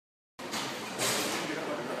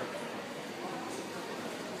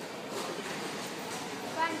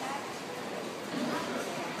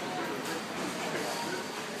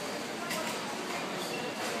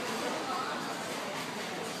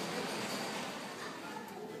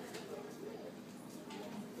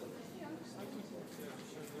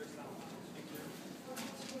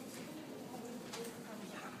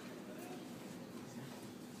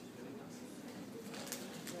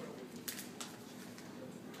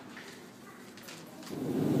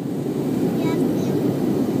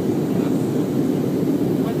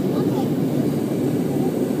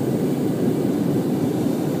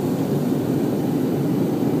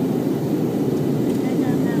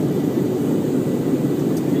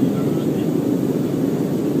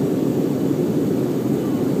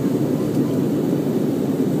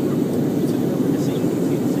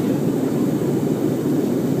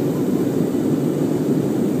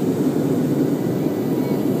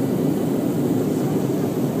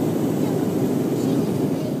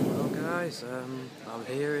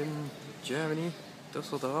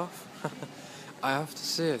Dusseldorf. I have to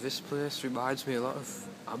say, this place reminds me a lot of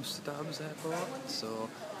Amsterdam's airport, so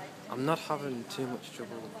I'm not having too much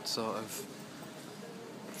trouble sort of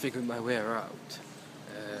figuring my way around.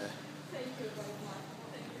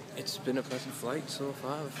 It's been a pleasant flight so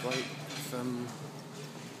far. The flight from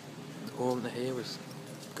home to here was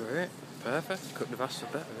great, perfect, couldn't have asked for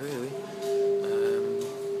better really.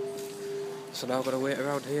 So now I've got to wait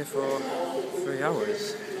around here for 3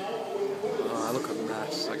 hours. Oh, I look a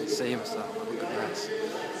mess, I can see myself, I look a mess.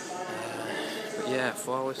 But yeah,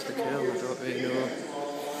 4 hours to kill, I don't really know.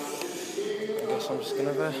 I guess I'm just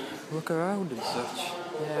gonna have a look around and such.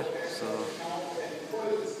 Yeah, so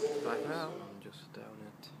right now I'm just down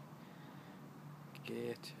at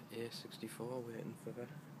gate A64 waiting for the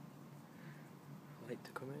flight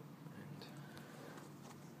to come in, and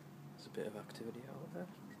there's a bit of activity out there.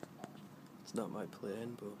 It's not my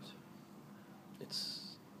plane, but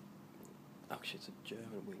it's a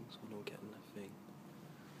German wings when I'm getting that thing.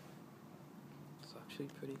 It's actually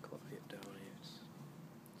pretty quiet down here. It's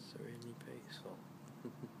serenely peaceful.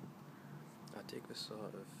 I dig the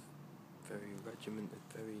sort of very regimented,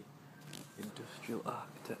 very industrial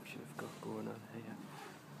architecture we've got going on here.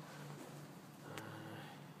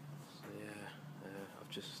 So yeah, I've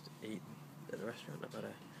just eaten at the restaurant. I've had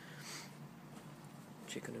a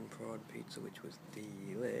chicken and prawn pizza, which was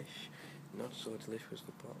delish. Not so delish was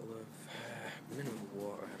the bottle of mineral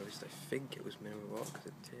water. At least I think it was mineral water because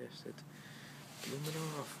it tasted blooming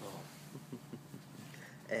awful.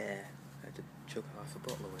 I had to chuck half a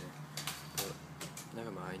bottle away, but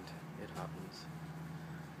never mind, it happens.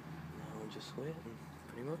 Now I'm just waiting,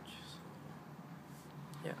 pretty much. So,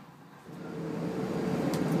 yeah.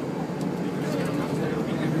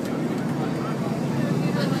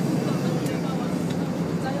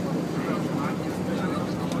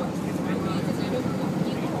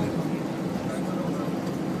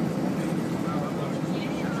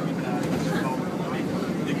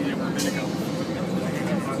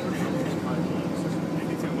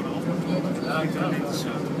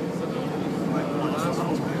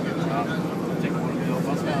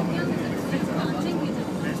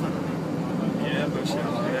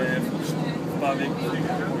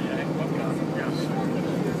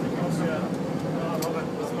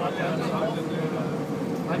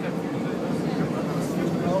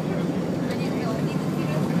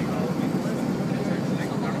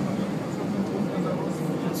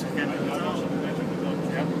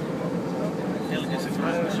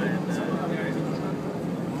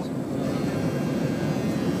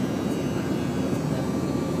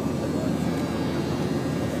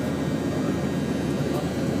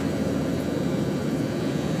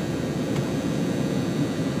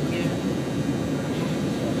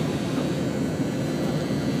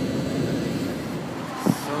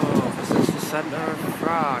 Centre of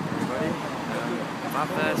Prague, everybody. I'm up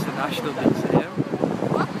there to the National Museum.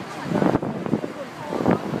 What?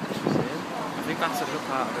 I think that's a little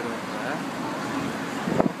part of it over there.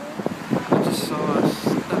 I just saw a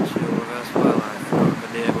statue over there as well. I forgot the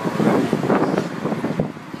name already.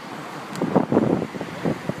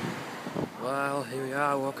 Well, here we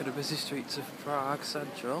are walking the busy streets of Prague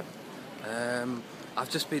Central. I've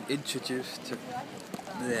just been introduced to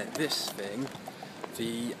this thing.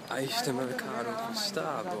 The iced Americano from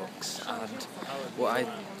Starbucks, and what I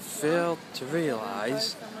failed to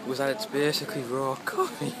realise was that it's basically raw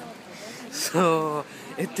coffee. So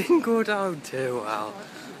it didn't go down too well.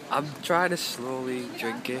 I'm trying to slowly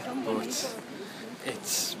drink it, but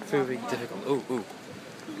it's proving difficult. Ooh,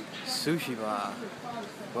 sushi bar.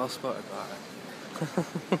 Well spotted, bar.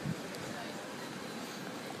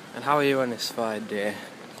 And how are you on this fine day?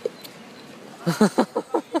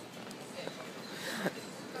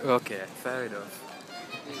 Okay, fair enough.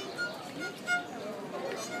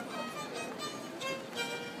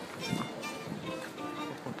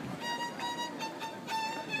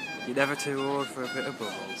 You're never too old for a bit of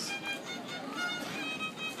bubbles.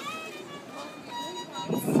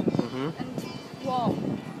 And wow.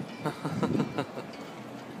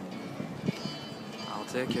 I'll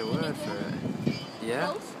take your word for it.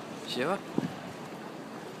 Yeah? Sure?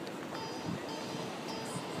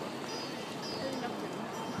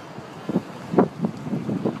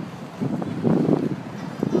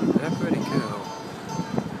 They're pretty cool.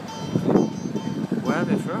 Where are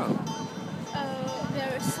they from?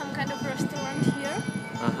 There is some kind of restaurant here.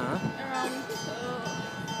 Around this street.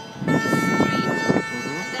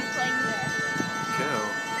 They're playing there. Cool.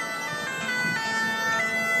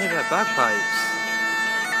 Hey, they're bagpipes.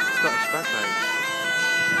 Scottish bagpipes.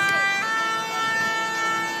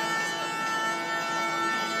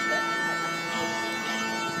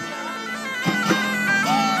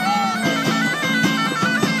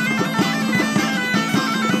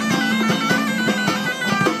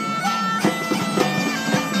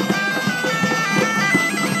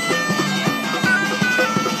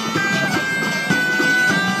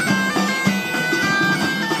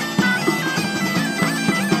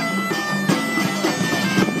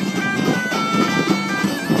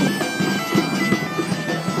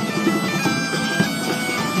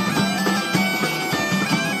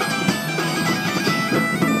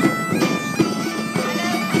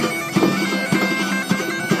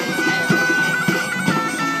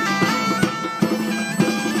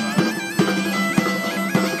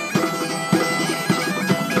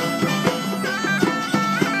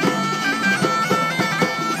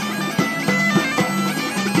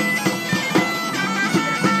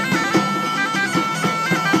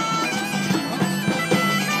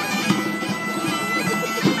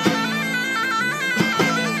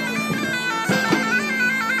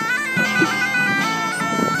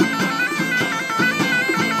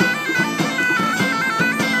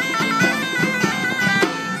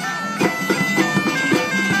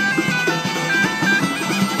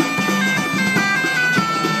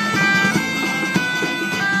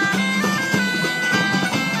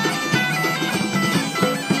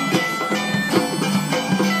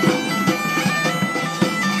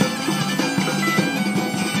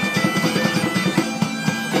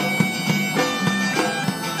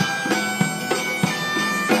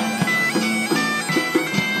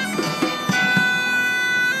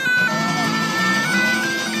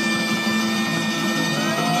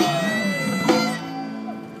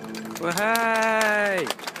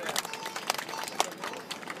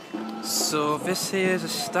 This here is a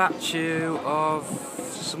statue of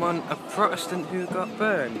someone, a Protestant who got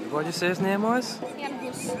burned. What did you say his name was?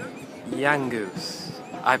 Yangus. Yangus.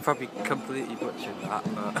 I probably completely butchered that,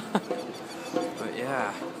 but, but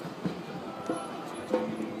yeah.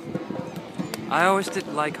 I always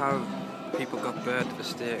didn't like how people got burned at the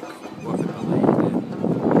stake, what they believed in.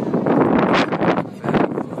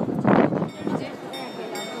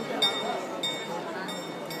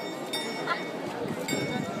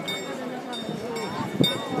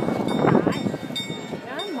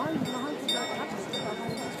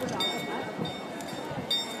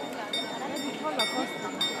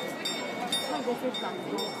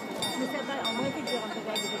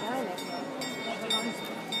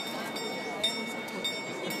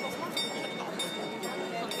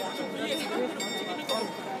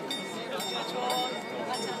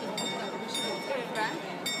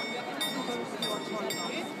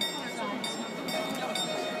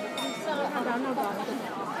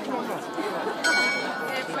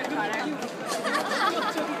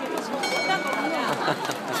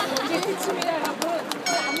 이제 끝입니다, 여러분.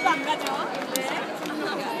 아무도 안 가죠?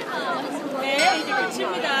 네, 이제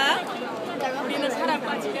끝입니다. 우리는 사람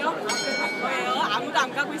빠지려 갈 거예요. 아무도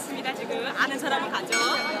안 가고 있습니다, 지금. 아는 사람은 가죠.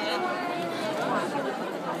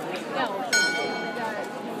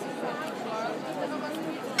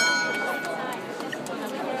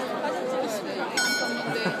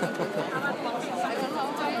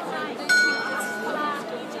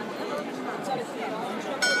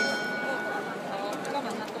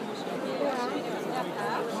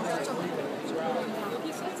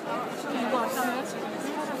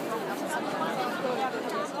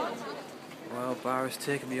 Well, Bar has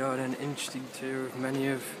taken me on an interesting tour of many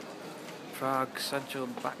of Prague's central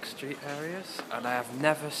backstreet areas, and I have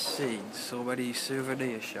never seen so many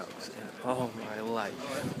souvenir shops in all my life.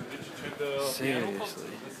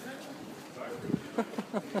 Seriously.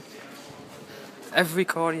 Every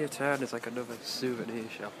corner you turn is like another souvenir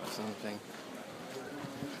shop or something.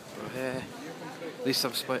 But here, at least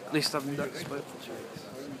I'm not spoiled for choice.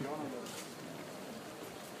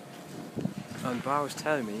 And Bar was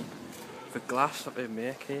telling me the glass that they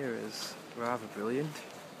make here is rather brilliant,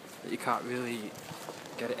 that you can't really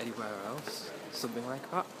get it anywhere else, something like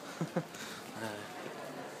that.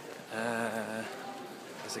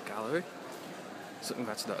 There's a gallery, something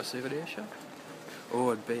that's not a souvenir shop.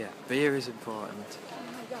 Oh, and beer. Beer is important.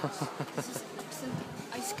 This is absinthe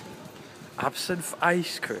ice cream. Absinthe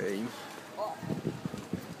ice cream?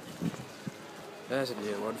 There's a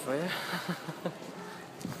new one for you.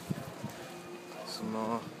 Some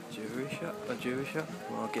more jewellery shop,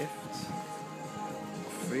 more gifts.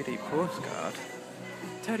 3D postcard.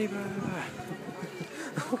 Teddy bear.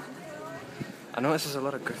 I notice there's a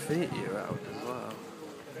lot of graffiti around as well.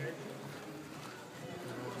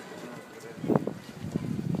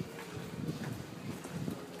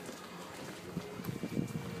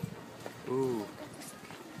 Ooh.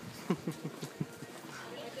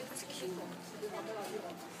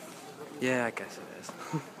 Yeah, I guess it is.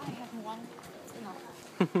 I have one. Enough.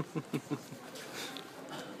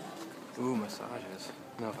 Ooh, massages.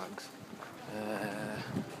 No thanks.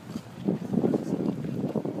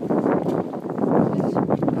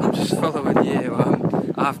 I'm just following you.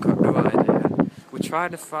 I've got no idea. We're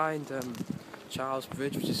trying to find Charles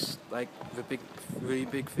Bridge, which is like the really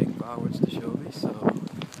big thing Bar wants to show me, so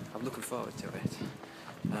I'm looking forward to it.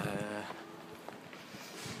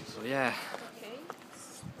 So yeah,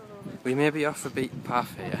 we may be off the beaten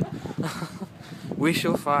path here. We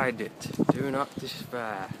shall find it. Do not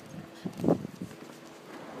despair.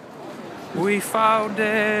 We found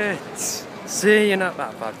it! See, you're not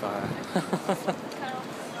that bad, Bar.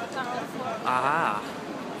 Aha!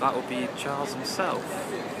 That would be Charles himself.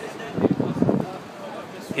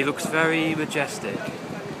 He looks very majestic.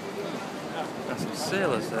 There's some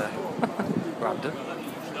sailors there. Random.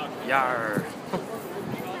 Yarr!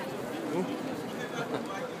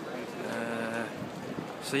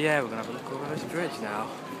 So yeah, we're gonna have a look over this bridge now.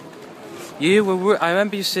 I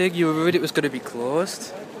remember you saying you were worried it was going to be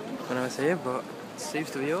closed when I was here, but it seems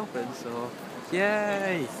to be open, so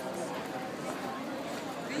yay!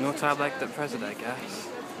 No time like the present, I guess.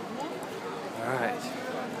 Alright.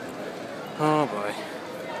 Oh boy.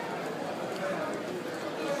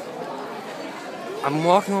 I'm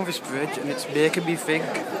walking over this bridge and it's making me think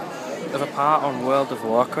of a part on World of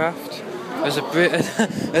Warcraft. There's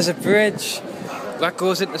a bridge that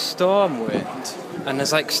goes into Stormwind and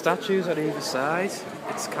there's like statues on either side.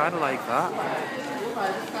 It's kind of like that.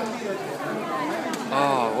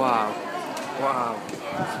 Oh wow. Wow.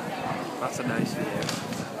 That's a nice view.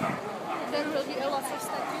 There will be a lot of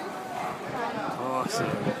statues.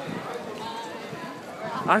 Awesome.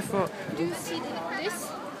 I thought. Do you see this?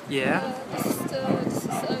 Yeah. This is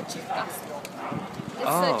a Czech castle. It's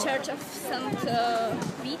Oh. a church of Saint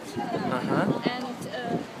Pete, Uh-huh. and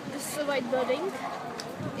this white building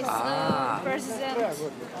is Ah. president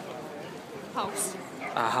house.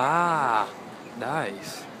 Aha.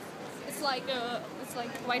 Nice. It's like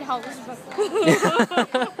White House, but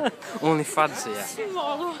Only fancier.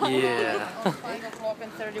 small. Yeah.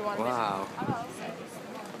 31 Wow.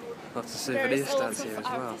 Lots of There souvenir is stands lots here of as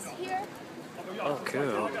well. artists here. Oh,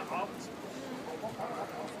 cool.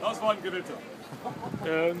 Das war ein Gewitter.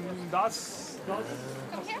 Das.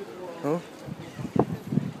 Oh.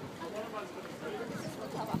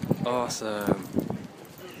 Awesome.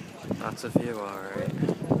 That's a view, alright.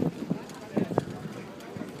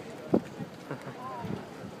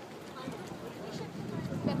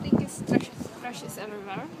 I think it's trashes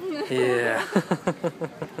everywhere. Yeah.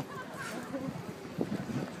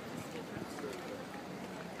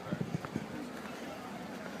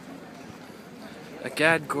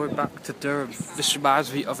 Again, going back to Durham, this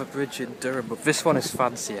reminds me of a bridge in Durham, but this one is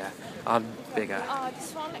fancier and bigger.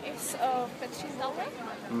 This one is Petřín Tower.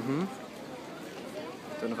 Mm-hmm.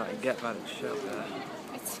 Don't know if I can get that in shot there.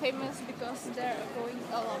 It's famous because they're going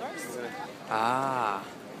lovers. Ah.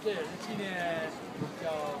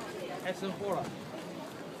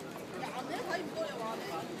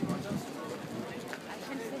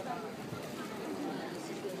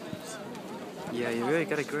 Yeah, you really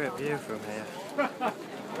get a great view from here.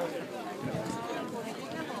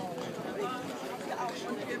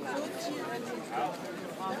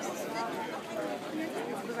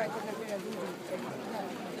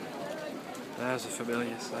 There's a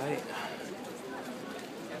familiar sight.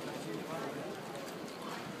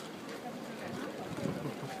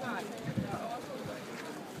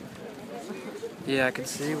 Yeah, I can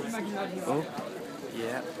see. Oh,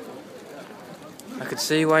 yeah. I could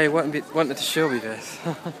see why you wanted to show me this.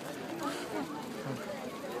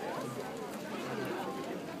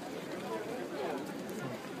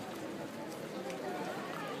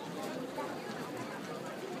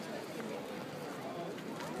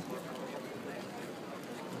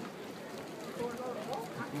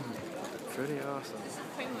 Pretty awesome.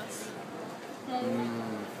 Famous.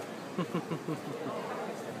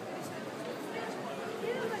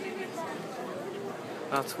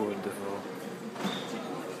 That's wonderful.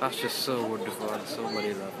 That's just so wonderful on so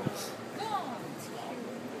many levels.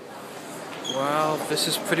 Well, this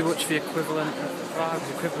is pretty much the equivalent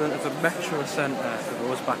of a metro centre for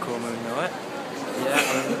those back home who know it.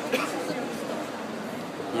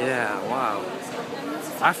 Yeah, wow.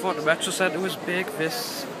 I thought the metro centre was big.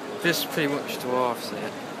 This pretty much dwarfs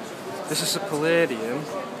it. This is a Palladium.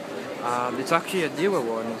 It's actually a newer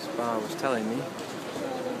one, as Bar was telling me.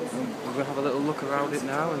 We're going to have a little look around it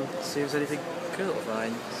now and see if there's anything cool to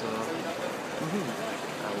find. So,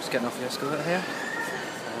 I'm just getting off the escalator here.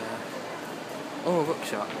 Oh,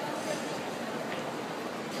 bookshop.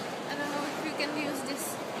 I don't know if you can use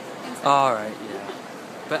this inside. Alright, yeah.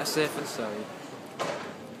 Better safe than sorry.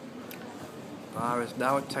 Bar is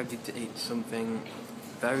now attempting to eat something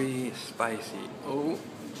very spicy. Oh.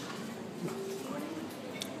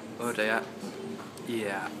 Oh dear.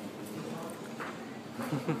 Yeah.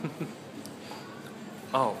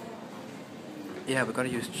 Oh. Yeah, we've got to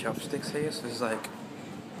use chopsticks here, so this is like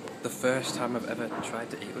the first time I've ever tried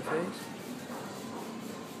to eat with these.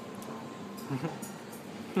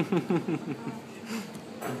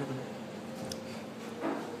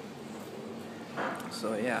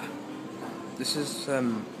 So yeah, this is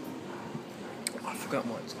I've forgotten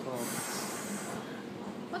what it's called.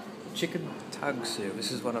 Chicken tag soup.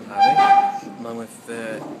 This is what I'm having, along with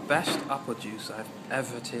the best apple juice I've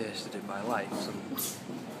ever tasted in my life. Some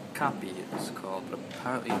cappy it's called, but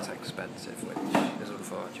apparently it's expensive, which is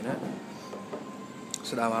unfortunate.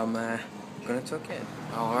 So now I'm gonna tuck in.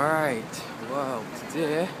 Alright, well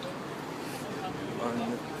today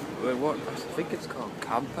what I think it's called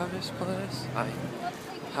Camper, this place. I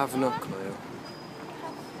have no clue.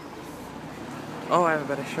 Oh, I have a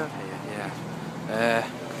better shot here, yeah.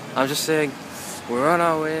 I'm just saying, we're on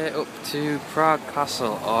our way up to Prague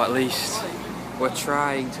Castle, or at least we're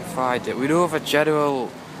trying to find it. We know of a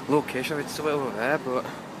general location, it's somewhere over there, but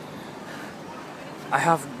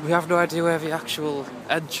we have no idea where the actual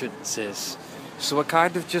entrance is. So we're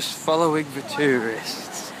kind of just following the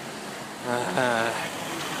tourists.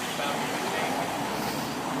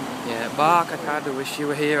 Yeah, Mark, I kind of wish you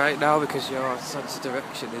were here right now because your sense of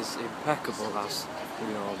direction is impeccable, as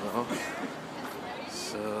we all know.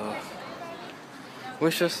 So,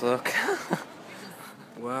 wish us luck.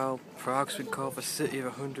 Well, Prague's been called the city of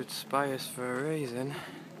 100 spires for a reason.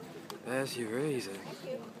 There's your reason.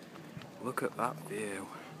 Look at that view.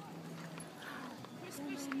 Do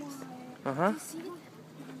you see this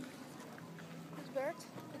bird?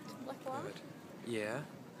 The black one? Good. Yeah.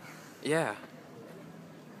 Yeah.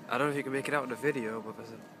 I don't know if you can make it out in the video, but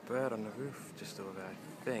there's a bird on the roof just over there, I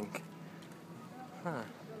think. Huh.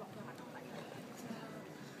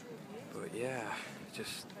 But yeah,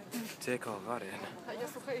 just take all that in.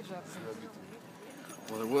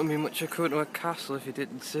 Well, there wouldn't be much of to a castle if you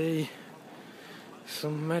didn't see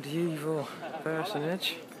some medieval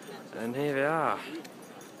personage. And here they are,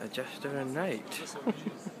 a jester and knight.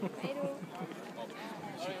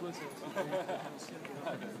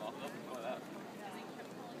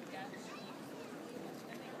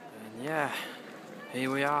 And yeah, here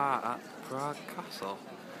we are at Prague Castle.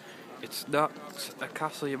 It's not a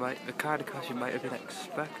castle the kind of castle you might have been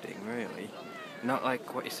expecting, really. Not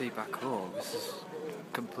like what you see back home. This is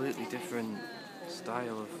a completely different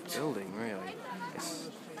style of building, really. It's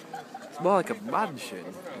more like a mansion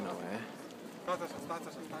in a way,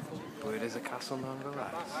 but it is a castle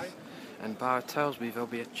nonetheless. And Bar tells me there'll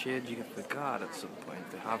be a changing of the guard at some point.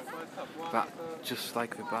 They have that just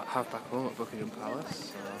like they have back home at Buckingham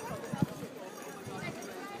Palace. So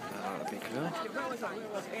that would be cool.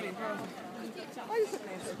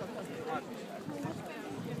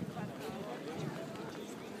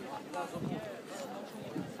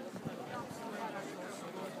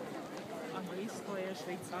 Английское,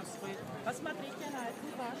 швейцарское. Посмотрите на эту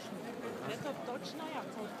башню. Это точная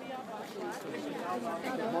копия башни.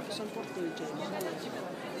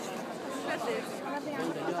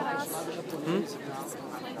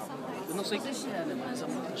 Non so che sia, ma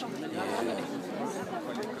insomma facciamo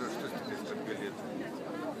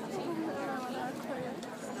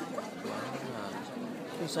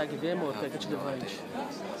non sai che abbiamo o che ci dobbiamo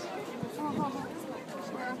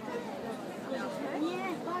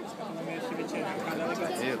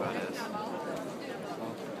Here that is.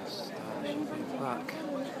 Back.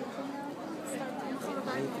 I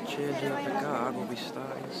think the changing of the guard will be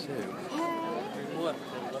starting soon.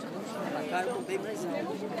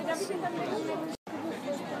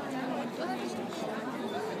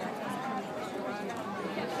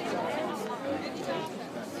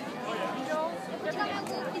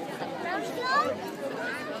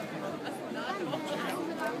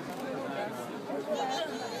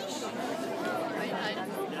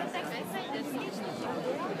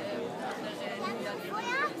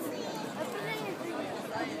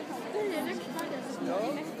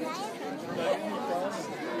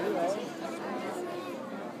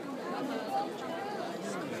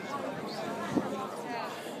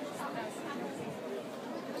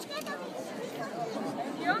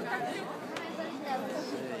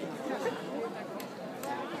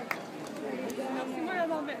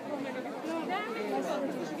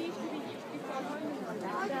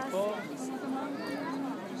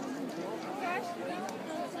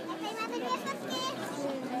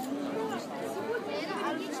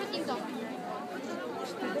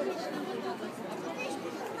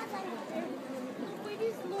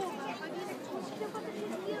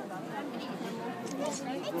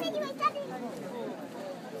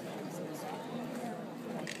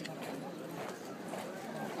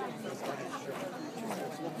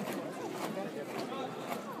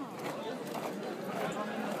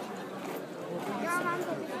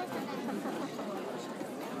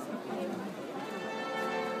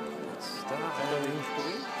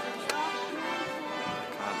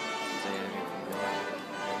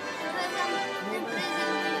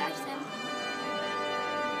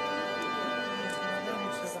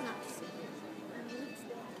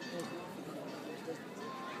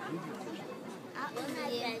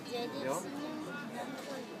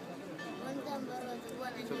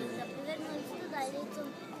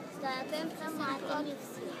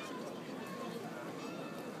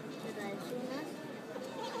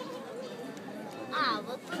 А,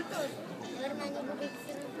 вот тут тоже. Наверное, они будут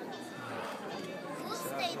все равно. Тут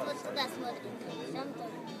стоит, вот туда смотрит. Там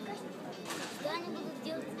тоже. Что они будут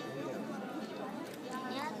делать?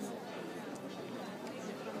 Нет.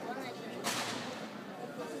 Вон один.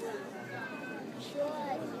 Еще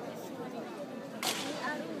один. И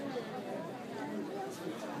оружие.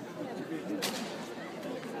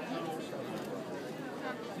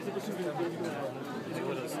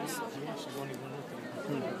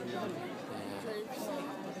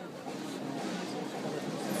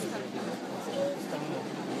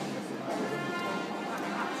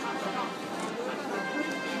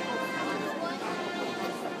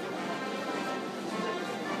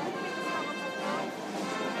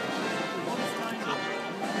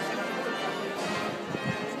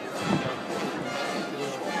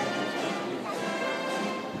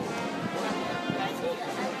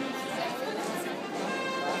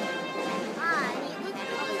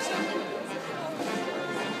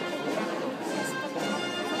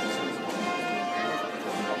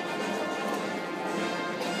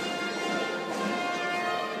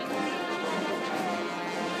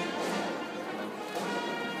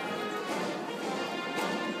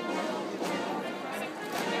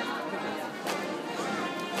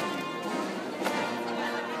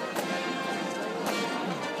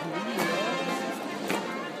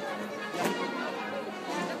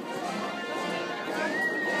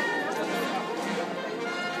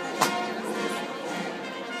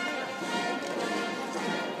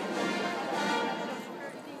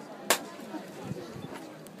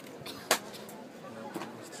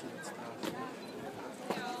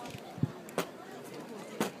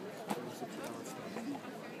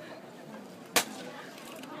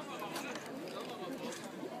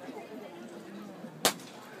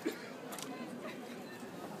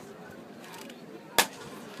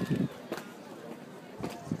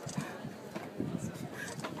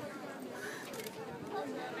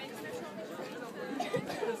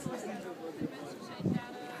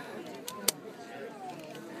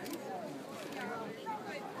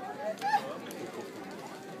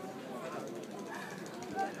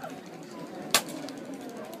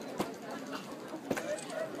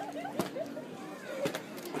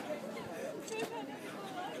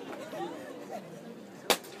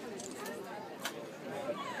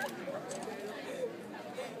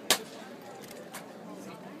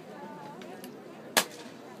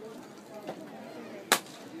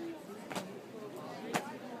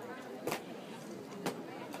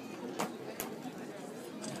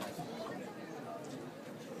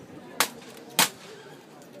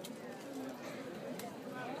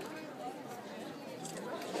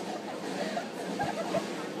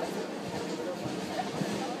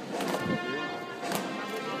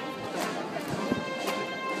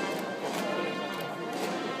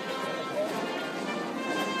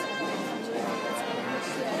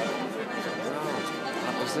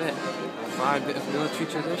 fine bit of military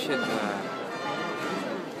tradition there.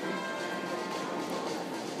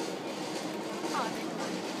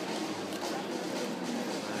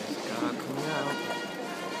 Nice guard coming out.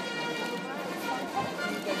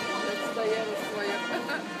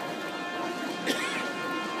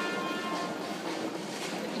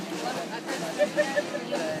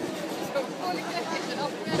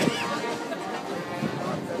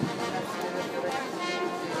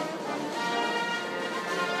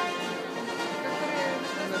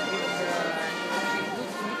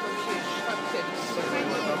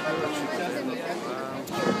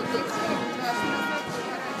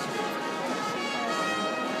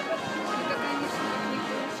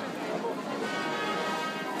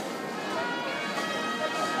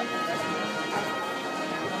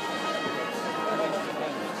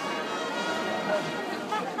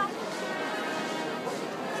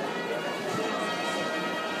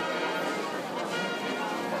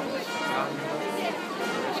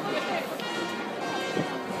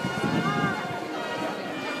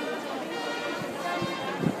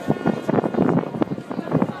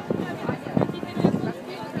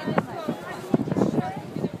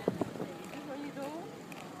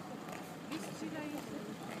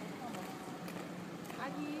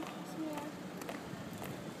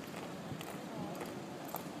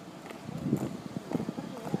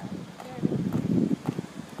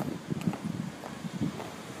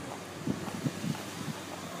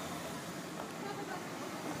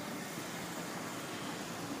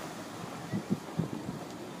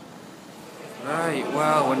 Right,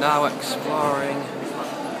 well, we're now exploring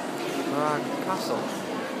Prague Castle,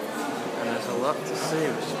 and there's a lot to see.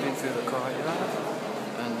 We've just been through the courtyard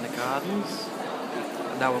and the gardens,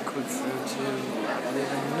 and now we're coming through to, I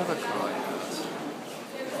believe, another courtyard.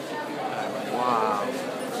 Wow,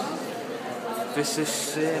 this is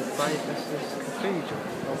St. Vitus's Cathedral.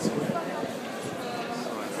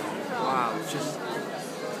 Wow, just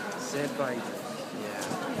St. Vitus,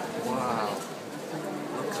 yeah, wow.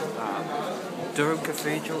 Look at that. Durham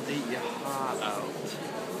Cathedral, eat your heart out.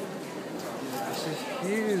 This is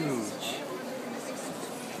huge.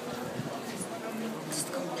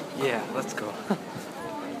 Yeah, let's go.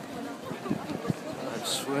 I'm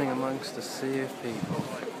swimming amongst a sea of people.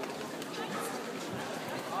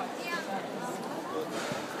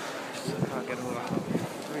 I can't get over how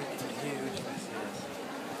freaking huge this is.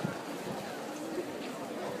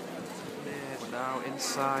 We're now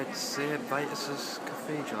inside St. Vitus's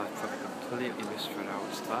Cathedral. I've probably completely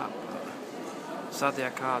mispronounced that, but sadly I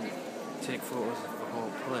can't take photos of the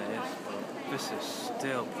whole place, but this is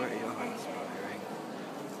still pretty awe-inspiring.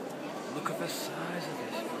 Look at the size of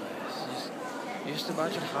this place. You just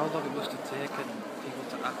imagine how long it must have taken people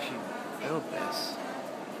to actually build this.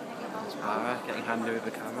 There's Barra getting handy with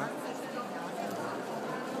the camera.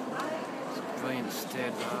 It's brilliant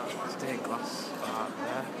stained glass art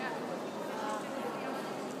there.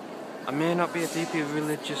 I may not be a deeply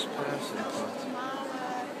religious person,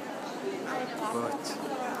 but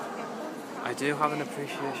I do have an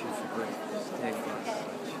appreciation for great stained glass,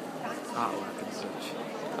 such artwork and such.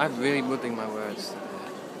 I'm really muddling my words today.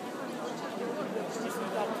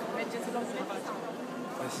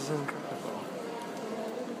 This is incredible.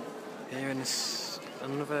 Here in this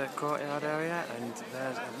another courtyard area, and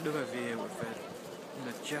there's another view of the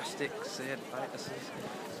majestic St. Vitus's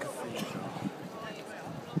Cathedral.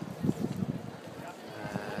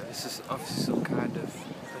 This is obviously some kind of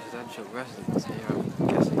presidential residence here, I'm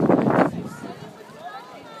guessing.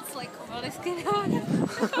 It's like Kovalevsky now.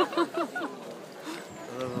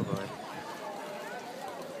 Oh boy.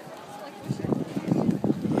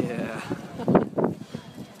 Yeah.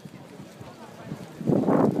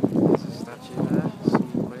 There's a statue there,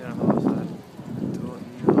 somebody on a horse. I don't know.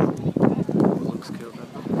 It looks cool,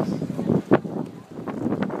 doesn't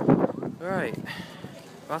it? Right.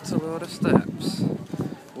 That's a load of steps.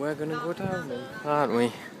 We're gonna go down them, aren't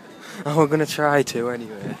we? And we're gonna try to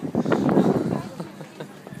anyway.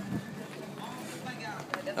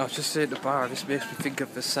 I was just saying to Barra, this makes me think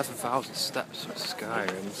of the 7,000 steps of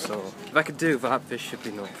Skyrim, so if I could do that, this should be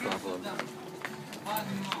no problem.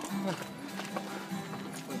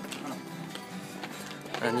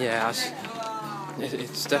 And yeah,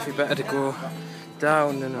 it's definitely better to go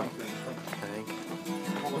down than up, I think.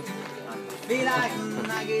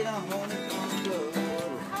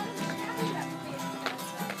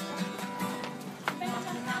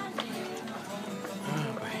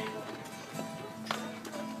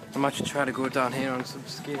 I might try to go down here on some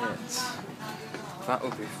skates. That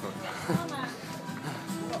would be fun.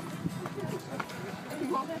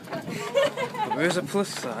 But there is a plus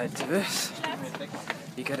side to this.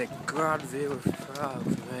 You get a grand view of Prague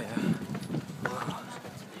from here.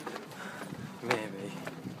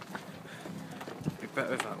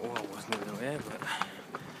 wasn't even aware, but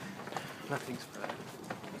nothing's bad.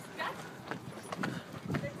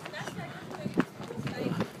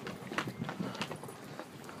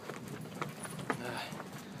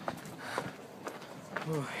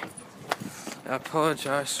 I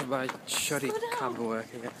apologise for my shoddy camera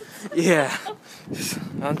work again. Yeah,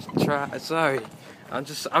 sorry. I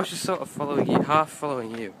was just sort of following you, half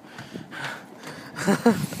following you.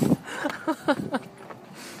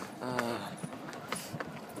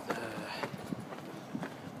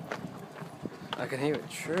 I can hear a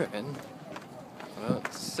train. I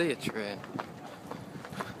don't see a train.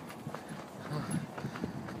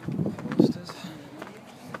 Posters.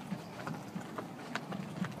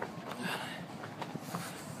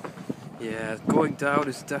 Yeah, going down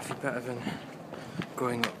is definitely better than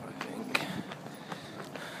going up, I think.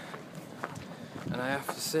 And I have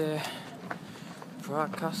to say,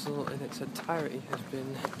 Prague Castle in its entirety has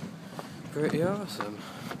been pretty awesome.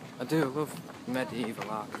 I do love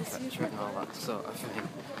medieval architecture and all that sort of thing.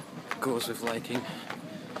 Goes with liking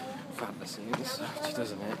fantasy and such,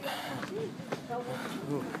 doesn't it?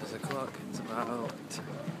 Ooh, there's a clock. It's about,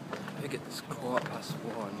 I think it's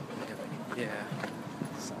 1:15. Yeah,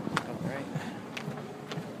 sounds about right.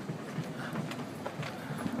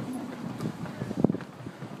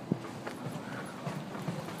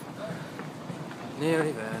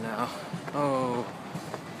 Nearly there now. Oh,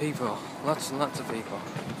 people. Lots and lots of people.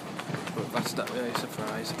 But that's not really a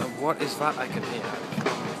surprise. And what is that I can hear?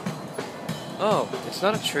 Oh, it's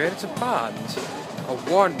not a train, it's a band. A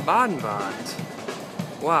one-man band.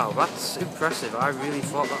 Wow, that's impressive. I really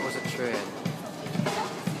thought that was a train.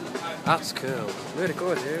 That's cool. Way to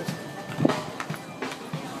go, dude.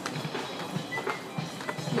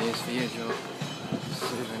 Here's the usual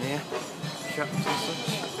souvenir shops and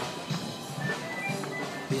such.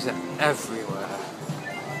 These are everywhere.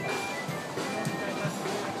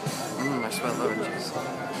 I smell oranges.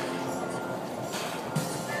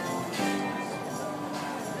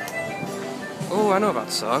 Oh, I know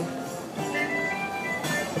that song.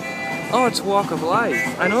 Oh, it's Walk of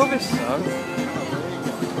Life. I know this song.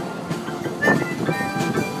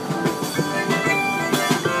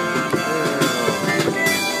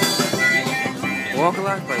 Walk of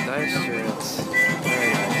Life by Dire Straits.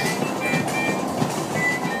 Very nice.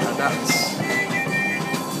 And that's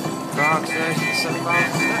Prague's version of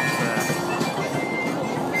 7,000 steps there.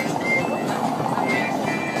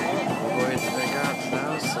 We're going to the guards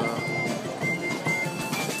now, so.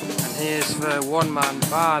 And here's the one-man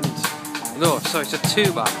band. No, sorry, it's a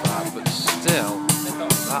two-man band, but still,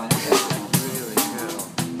 that's really cool.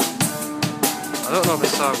 I don't know the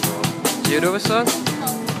song though. Do you know the song?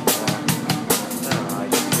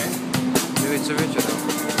 Maybe it's original.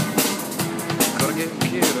 Gotta give him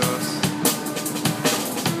kudos.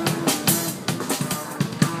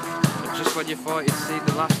 Just when you thought you'd seen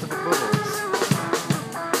the last of the bubbles.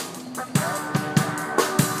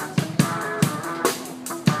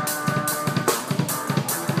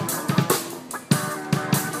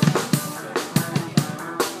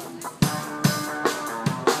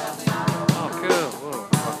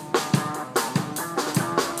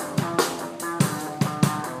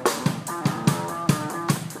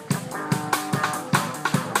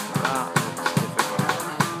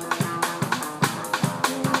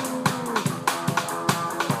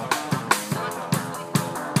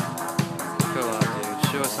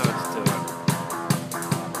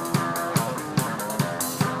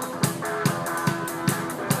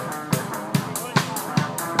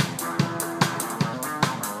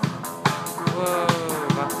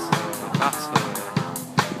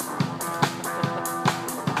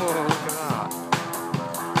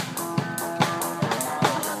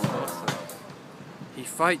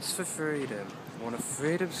 Fights for freedom, one of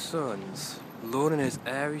freedom's sons, alone in his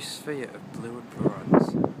airy sphere of blue and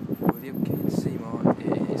bronze. William Keane Seymour,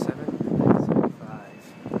 1887-1975.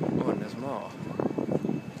 Oh, and there's more.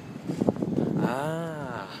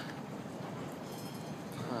 Ah.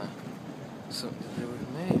 Huh. Something to do with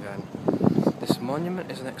me then. This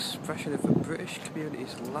monument is an expression of the British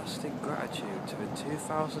community's lasting gratitude to the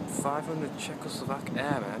 2,500 Czechoslovak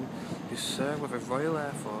airmen who served with the Royal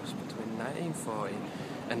Air Force between 1940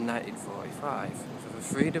 and 1945 for the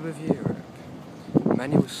freedom of Europe.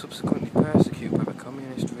 Many were subsequently persecuted by the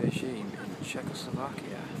communist regime in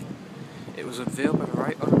Czechoslovakia. It was unveiled by the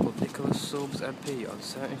Right Honourable Nicholas Subs MP on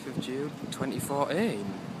 17th of June 2014.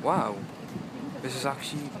 Wow, this is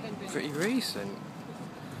actually pretty recent.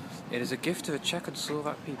 It is a gift to the Czech and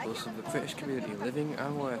Slovak peoples from the British community living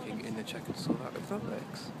and working in the Czech and Slovak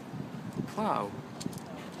republics. Wow,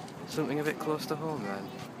 something a bit close to home then.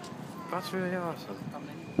 That's really awesome.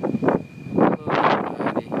 Hello,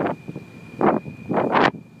 buddy.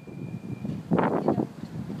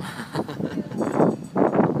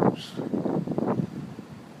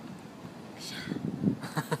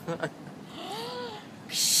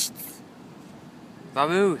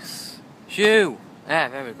 Vamoose! Shoo! Yeah,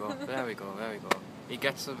 there we go, there we go, there we go. He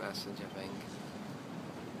gets the message, I think.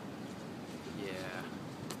 Yeah.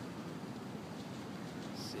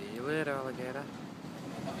 See you later, alligator.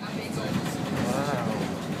 Wow.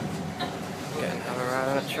 Getting to have a ride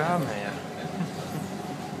on a tram here.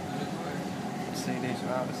 See these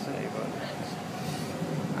around the city, but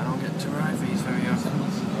I don't get to ride these very often,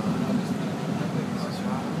 so this is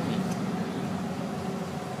rather neat.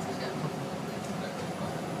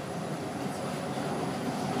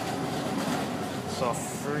 Saw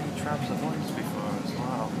 3 trams at once before as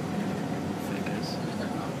well. Figures.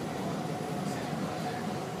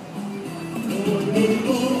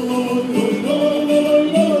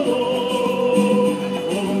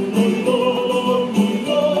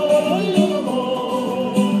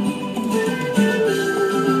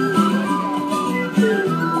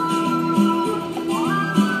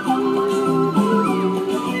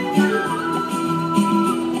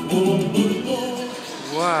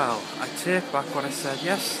 Well, I take back what I said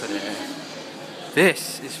yesterday.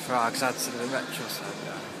 This is Prague's answer to the metro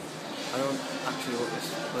centre. I don't actually know what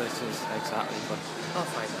this place is exactly, but I'll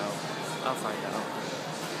find out. I'll find out.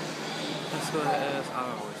 Let's go to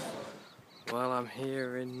ours. Well, I'm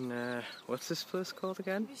here in, what's this place called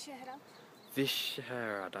again?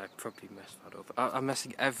 Vyšehrad. I probably messed that up. I'm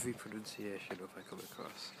messing every pronunciation up I come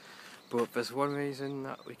across. But there's one reason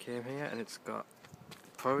that we came here, and it's got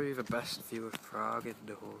probably the best view of Prague in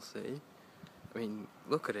the whole city. I mean,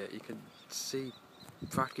 look at it, you can see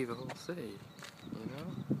practically the whole city, you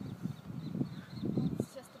know?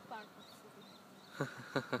 It's just a part of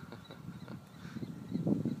the city.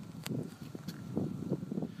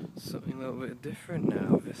 Something a little bit different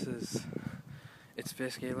now. It's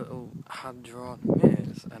basically a little hand-drawn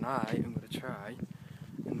maze, and I am going to try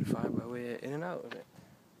and find my way in and out of it.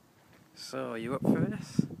 So, are you up for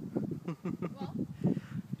this? Well,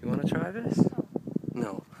 You want to try this? I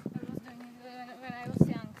No. was doing it when I was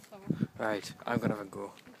young, so... Right, I'm going to have a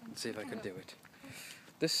go and see if I can do it.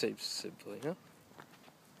 This seems simple, you know?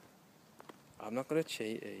 I'm not going to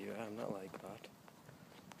cheat either, I'm not like that.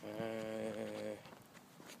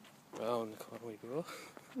 Round the corner we go.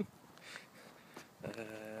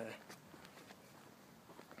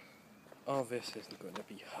 Oh, this isn't going to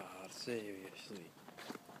be hard, seriously.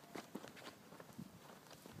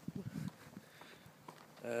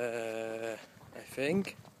 I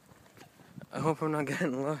think. I hope I'm not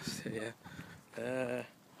getting lost here.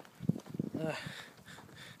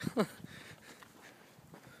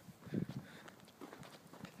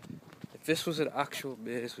 If this was an actual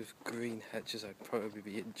maze with green hedges, I'd probably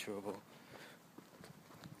be in trouble.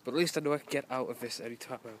 But at least I know I can get out of this any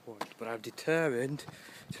time I want. But I'm determined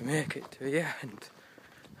to make it to the end.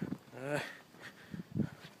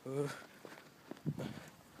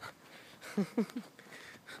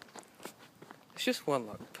 It's just one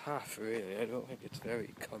long path, really. I don't think it's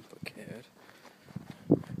very complicated.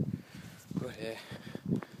 But yeah,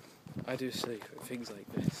 I do sleep at things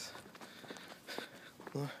like this.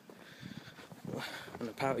 And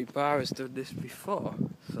apparently Bar has done this before,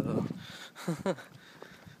 so...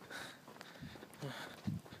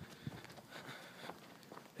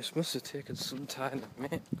 This must have taken some time to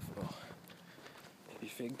make before, if you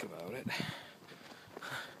think about it.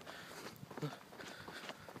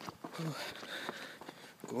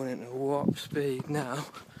 Going into warp speed now.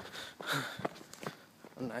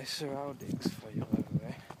 Nice surroundings for you, by the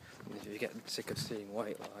way. If you're getting sick of seeing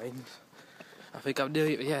white lines. I think I'm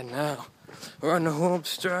nearly at the end now. We're on the home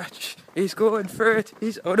stretch. He's going for it.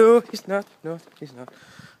 Oh no, he's not. No, he's not.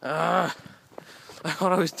 I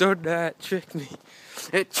thought I was done there. It tricked me.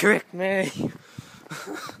 It tricked me.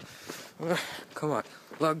 Come on,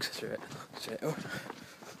 long straight. Oh,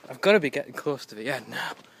 I've got to be getting close to the end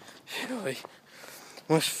now. Surely,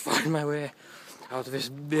 I must find my way out of this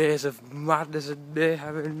maze of madness and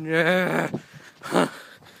mayhem.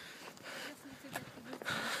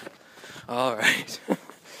 All right.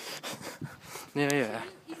 Yeah.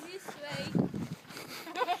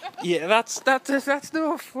 Yeah, that's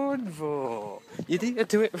no fun, though. You need to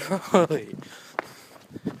do it properly.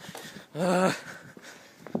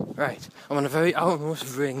 Right, I'm on a very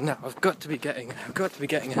outermost ring now. I've got to be getting it. Gotta be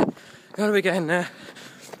getting there.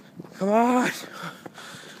 Come on.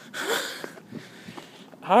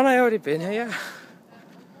 Haven't I already been here?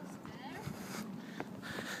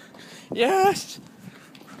 Yes!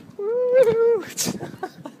 Woo!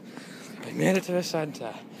 I made it to the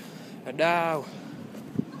centre. And now...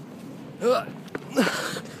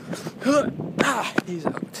 he's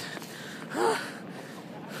out.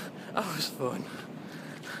 That was fun.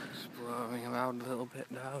 Exploring around a little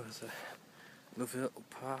bit now. There's a lovely little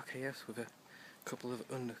park here with a a couple of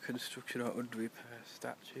under construction or under repair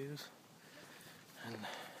statues, and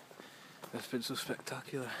there's been some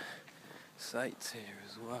spectacular sights here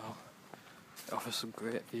as well. It offers some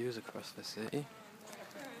great views across the city.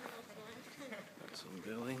 Got some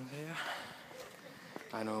buildings here.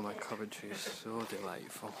 I know my commentary is so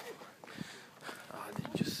delightful. Oh, did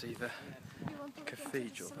you just see the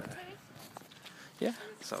cathedral there? Yeah,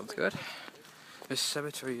 sounds good. This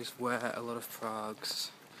cemetery is where a lot of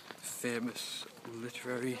Prague's famous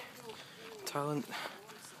literary talent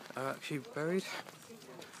are actually buried.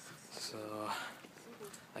 So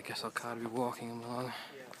I guess I'll kind of be walking along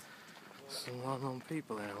some well-known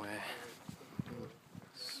people in a way.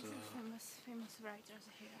 So famous writers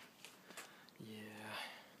here. yeah,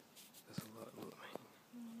 there's a lot of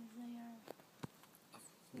I've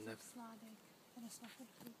never.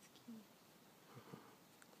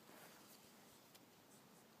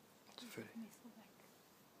 It's pretty.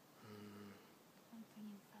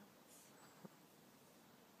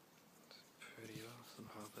 It's pretty awesome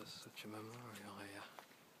how there's such a memorial here.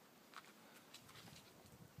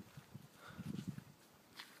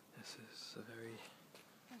 This is a very.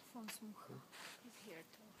 Alphonse Mucha is here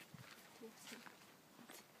to see.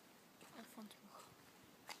 Alphonse Mucha.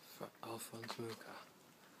 For Alphonse Mucha.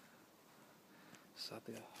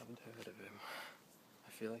 Sadly, I haven't heard of him. I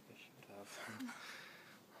feel like I should have.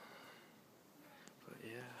 But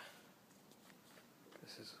yeah,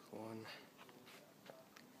 this is one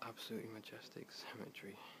absolutely majestic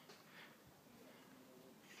cemetery.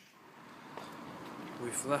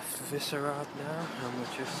 We've left Visserat now and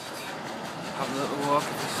we're just having a little walk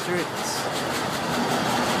in the streets.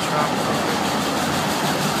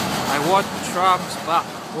 I want trams back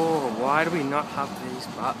home. Why do we not have these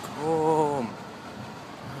back home?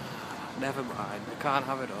 Never mind, we can't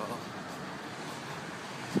have it all.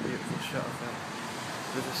 It's a beautiful shot of the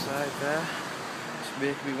riverside there. It's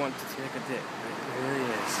making me want to take a dip. It really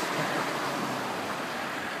is.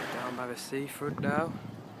 Down by the seafront now.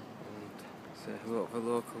 Say hello to the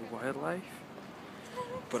local wildlife,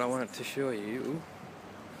 but I wanted to show you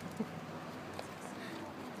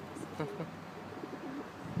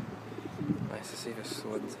nice to see the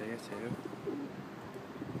swans here too.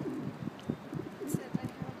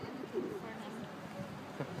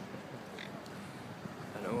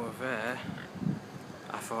 And over there,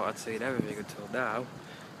 I thought I'd seen everything until now,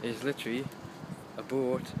 is literally a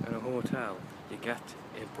boat and a hotel. You get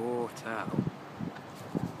a boat-el.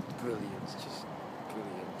 Brilliant, just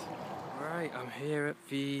brilliant. Right, I'm here at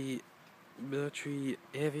the Military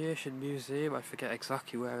Aviation Museum. I forget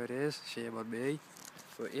exactly where it is, shame on me.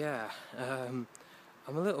 But yeah, I'm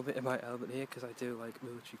a little bit in my element here because I do like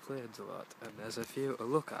military planes a lot, and there's a few to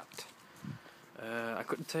look at. I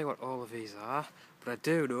couldn't tell you what all of these are, but I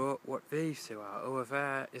do know what these two are. Over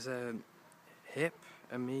there is a HIP,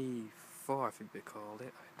 a Me-4 I think they called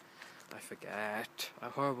it. I forget.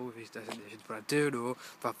 I'm horrible with these designations, but I do know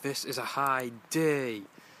that this is a high D.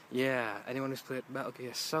 Yeah, anyone who's played Metal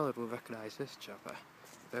Gear Solid will recognise this chopper.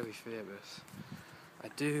 Very famous. I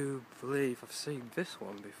do believe I've seen this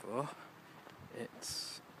one before.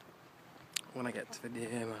 It's, when I get to the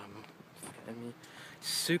name, forgetting me,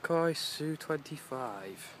 Sukhoi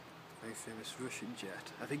Su-25. Very famous Russian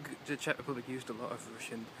jet. I think the Czech Republic used a lot of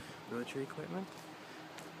Russian military equipment.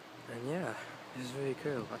 And yeah. This is really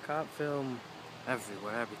cool. I can't film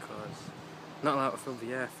everywhere because I'm not allowed to film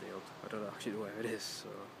the airfield. I don't actually know where it is, so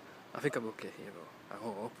I think I'm okay here though. I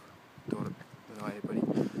hope. Don't annoy anybody.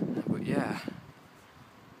 But yeah,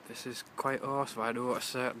 this is quite awesome. I know a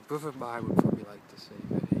certain brother of mine would probably like to see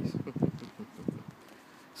these.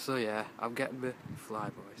 So yeah, I'm getting the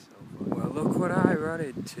flyboy so far. Well, look what I ran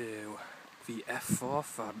into. The F4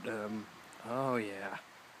 Phantom. Oh yeah.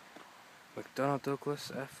 McDonnell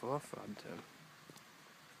Douglas F4 Phantom.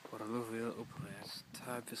 What a lovely little plane. It's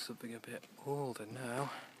time for something a bit older now.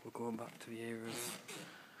 We're going back to the era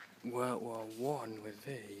of World War I with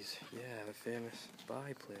these. Yeah, the famous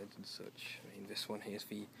biplanes and such. I mean, this one here is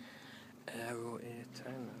the Aero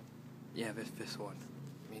A10. Yeah, this one.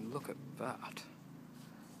 I mean, look at that.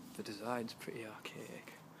 The design's pretty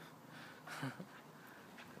archaic.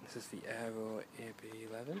 This is the Aero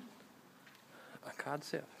AB11. I can't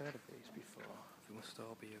say I've heard of these before. They must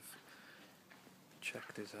all be of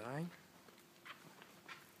Czech design.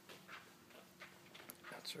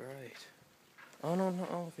 That's right. Oh no,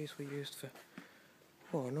 not all of these were used for...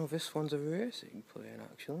 Oh no, this one's a racing plane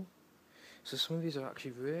actually. So some of these are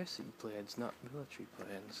actually racing planes, not military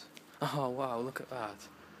planes. Oh wow, look at that.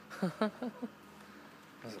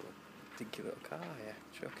 There's a dinky little car here,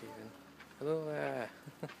 truck even. Hello there.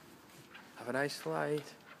 Have a nice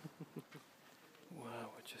flight.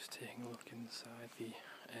 Wow, we're just taking a look inside the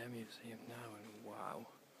air museum now, and wow,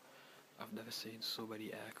 I've never seen so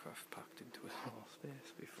many aircraft packed into a small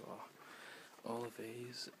space before. All of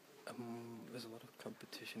these, there's a lot of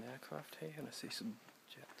competition aircraft here, and I see some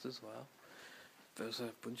jets as well. There's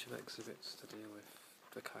a bunch of exhibits to do with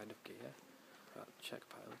the kind of gear that Czech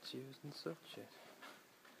pilots use and such.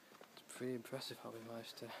 It's pretty impressive how we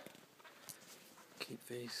managed to keep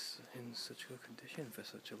these in such good condition for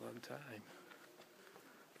such a long time.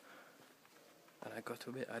 And I got to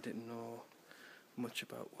admit, I didn't know much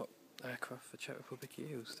about what aircraft the Czech Republic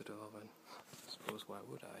used at all, and I suppose why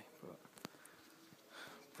would I, but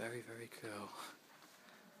very, very cool.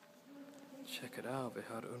 Check it out, they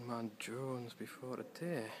had unmanned drones before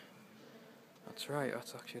today. That's right,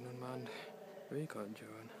 that's actually an unmanned recon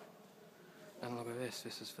drone. And look at this,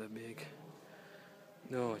 this is the big...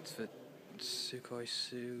 No, it's the Sukhoi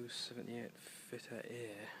Su-78 Fitter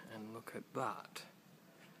A, and look at that.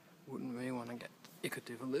 Wouldn't really want to get... You could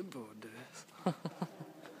do the limbo with this. I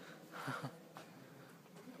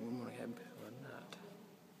wouldn't want to get bigger than that.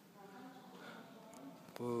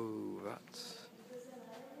 Whoa, that's...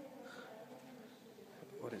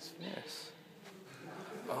 What is this?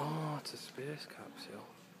 Oh, it's a space capsule.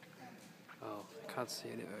 Oh, I can't see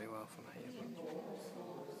it very well from here, but...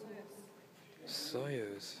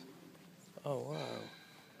 Soyuz. Oh, wow.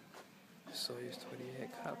 Soyuz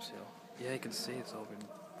 28 capsule. Yeah, you can see it's all been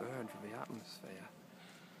burned from the atmosphere.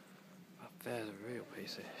 But there's a real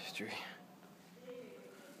piece of history.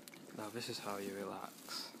 Now this is how you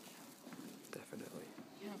relax. Definitely.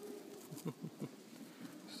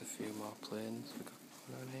 Just a few more planes we got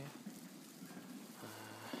going on here.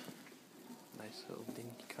 Nice little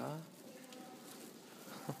dinky car.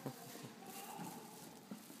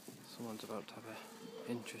 Someone's about to have an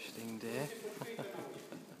interesting day.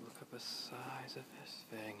 Look at the size of this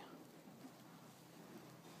thing.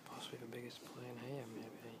 Possibly the biggest plane here,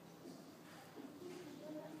 maybe.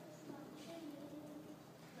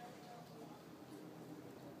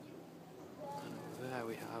 And over there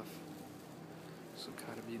we have some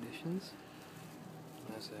kind of munitions.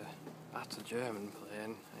 That's a German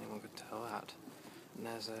plane, anyone could tell that. And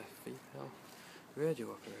there's a female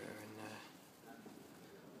radio operator in there.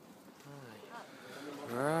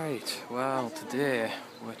 Right, well today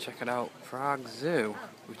we're checking out Prague Zoo,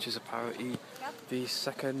 which is apparently the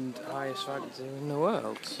second highest ranked zoo in the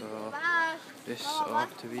world, so this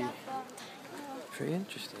ought to be pretty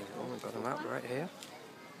interesting. Oh, we've got a map right here.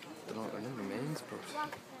 Don't know what the number means, but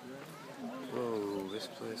whoa, this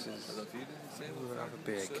place is rather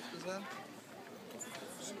big.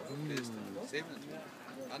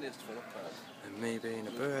 And me being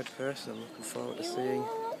a bird person, I'm looking forward to seeing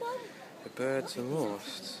the birds the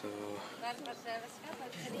most, so let's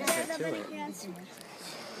get to it.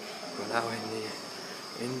 We're now in the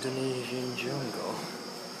Indonesian jungle.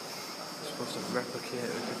 We're supposed to replicate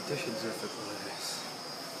the conditions of the place.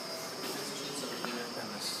 And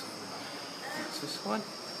there's some... What's this one?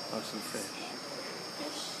 Oh, some fish.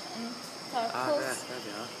 Fish and Ah, turtles. there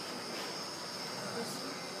they are.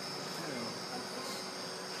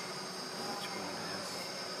 Which one is?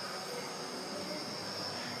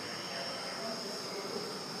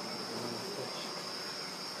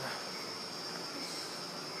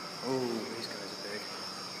 Oh, these guys are big.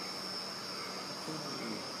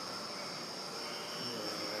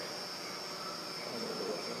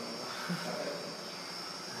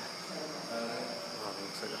 Oh,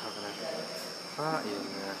 looks like they're having a party in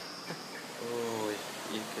there. Oh,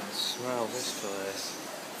 you can smell this place.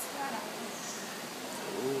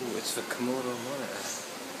 Oh, it's the Komodo monitor.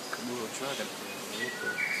 Komodo dragon.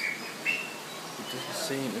 It doesn't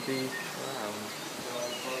seem to be around.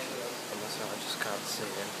 Unless I just can't see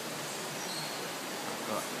him.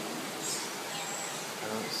 I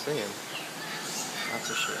don't see him.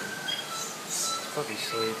 That's a shame. He's probably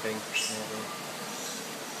sleeping, maybe.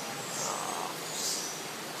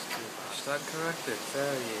 Hashtag corrected.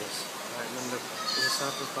 There he is. Right under this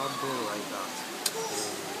type of bamboo like that.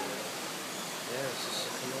 Yeah, it's just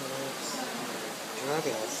a Komodo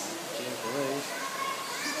dragon. Can't believe.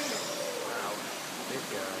 Wow, big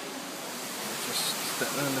guy. Just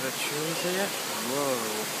stepping under the trees here.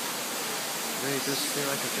 Whoa. Really does feel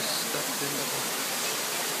like I've just stepped into the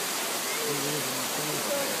amazing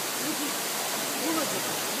jungle here.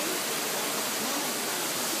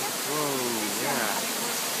 Whoa, yeah.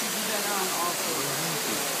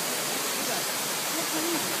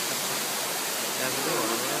 There's a door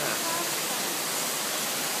over there.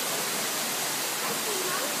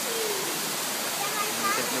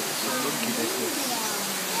 I'm getting up to some monkey business.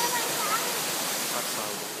 That's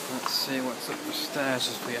how Let's see what's up the stairs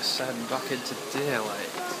as we ascend back into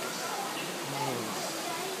daylight.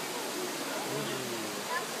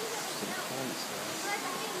 Some plants there.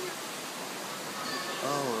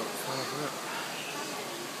 Oh, look further up.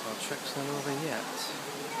 Well, Trek's not over yet.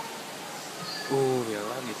 Ooh, the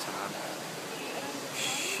orangutan.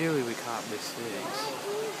 Surely we can't miss these.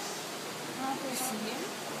 I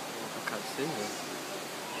can't see them.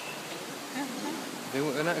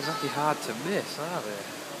 They're not exactly hard to miss, are they?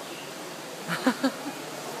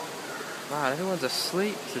 Man, everyone's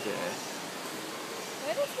asleep today.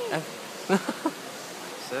 Where is he?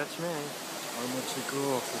 Search me. How much to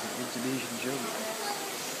go for the Indonesian jump?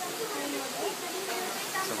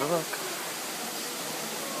 Let's have a look.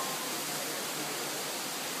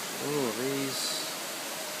 Oh, these.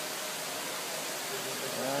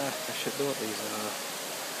 I should know what these are.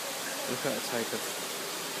 Look at a type of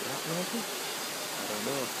rat, maybe? I don't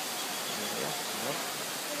know. Yeah, no.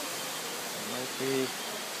 It might be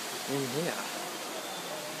in here.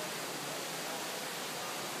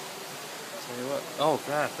 Tell you what. Oh,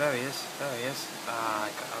 there he is. There he is. Ah,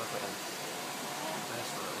 I got to look at him.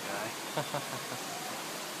 There's the little guy.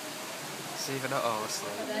 See if they're not all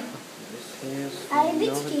asleep. This here's the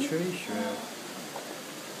Northern Tree Shrew.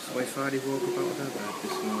 So I finally woke up out of their bed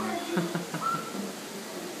this morning.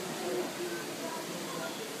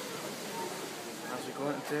 As we go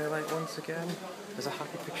into daylight once again, there's a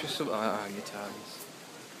happy picture of some orangutans.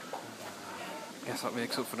 Guess that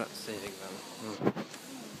makes up for not seeing them.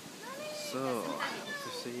 So,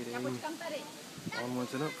 proceeding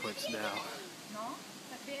onwards and upwards now.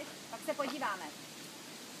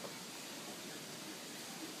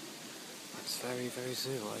 It's very, very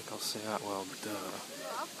zoo-like, I'll say that, well, duh.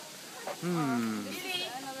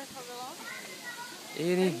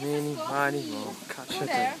 Eeny, meeny, miny, mo, catch it.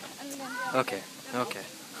 Okay.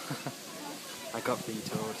 I got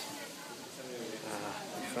vetoed.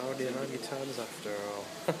 We found the orangutans after all.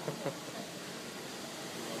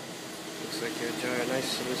 Looks like you enjoy a nice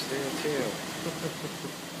summer's day too.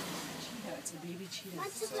 It's a baby cheetah.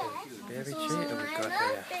 Baby cheetah we've got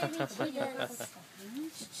here.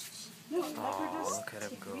 Oh, look at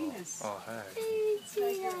him go. Oh, hey.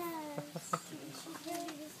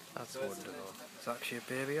 That's wonderful. It's actually a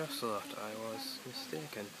baby ocelot. I was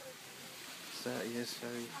mistaken. So he is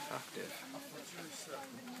very active.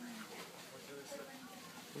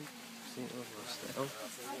 Oh,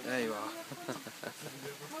 there you are.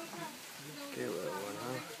 Cute little one,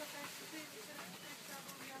 huh?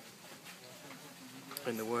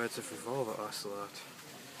 In the words of Revolver Ocelot,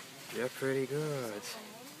 you're pretty good.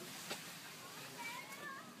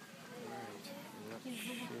 Right, I'm not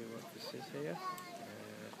sure what this is here.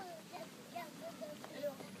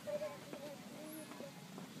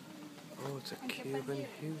 Oh, it's a Cuban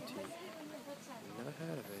hootie. Never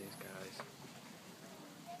heard of these guys.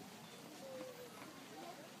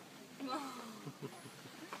 Oh,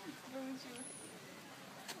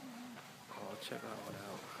 I'll check that one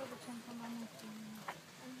out.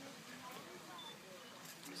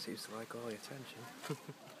 Seems to like all the attention.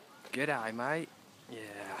 G'day, mate.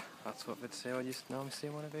 Yeah, that's what they'd say when you normally see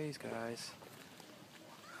one of these guys.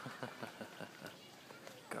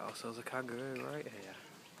 Got ourselves a kangaroo right here.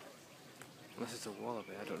 Unless it's a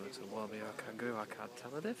wallaby, I don't know if it's a wallaby or a kangaroo, I can't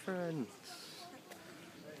tell the difference.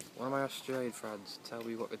 One of my Australian friends, tell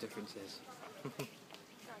me what the difference is.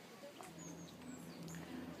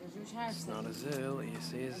 It's not a zoo, you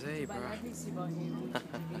see a zebra.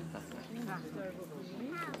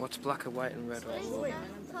 What's black and white and red all over?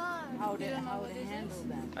 How to handle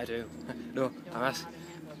them. I do. No, I'm asking.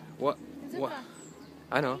 What?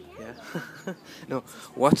 I know, yeah. No,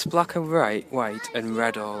 what's black and white and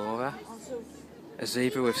red all over? A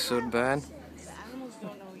zebra with sunburn? The animals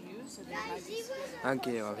don't know you, so they might be scared. Thank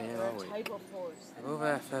you, I'm here all week. Type of horse. Over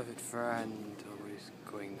there, feathered friend. Oh, he's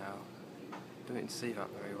going now. Don't see that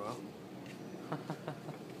very well. Not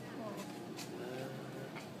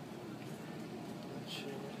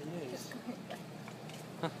sure what he is.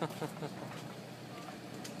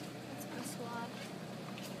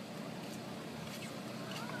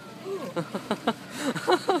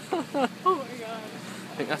 Oh my god.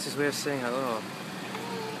 I think that's his way of saying hello.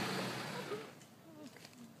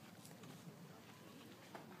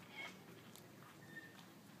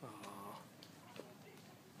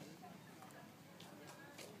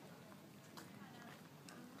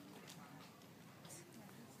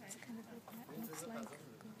 It's kind of looks like God.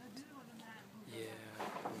 Yeah,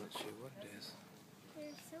 I'm not sure what it is.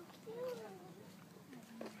 They're so cute.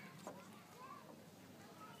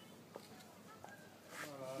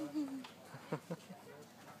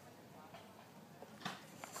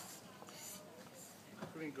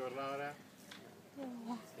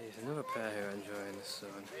 There's another pair here enjoying the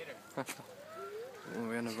sun.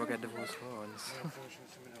 We're on a rugged devil's horns.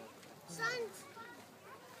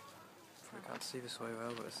 We can't see this very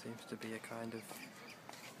well, but it seems to be a kind of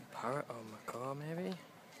parrot or macaw, maybe?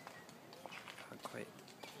 Can't quite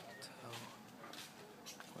tell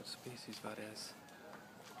what species that is.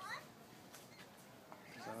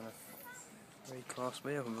 It's on a three-course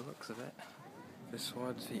meal from the looks of it. This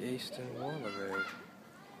one's the eastern wallaby,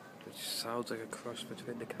 which sounds like a cross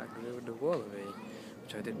between the kangaroo and the wallaby,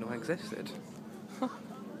 which I didn't know existed.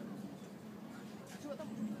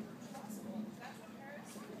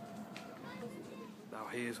 Now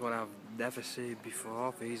here's what I've never seen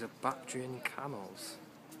before. These are Bactrian camels.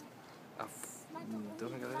 I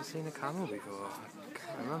don't think I've ever seen a camel before. I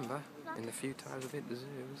can't remember in the few times I've been to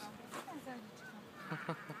zoos.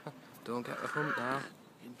 Don't get the hump now.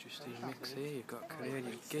 Interesting mix here. You've got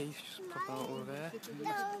Canadian geese just pop out over there,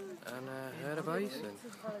 and a herd of bison.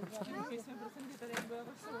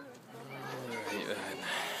 Right then,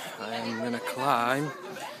 I am going to climb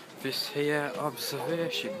this here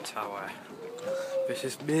observation tower. This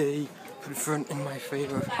is me confronting my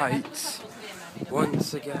fear of heights.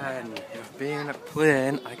 Once again, if being a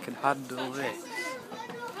plane, I can handle this.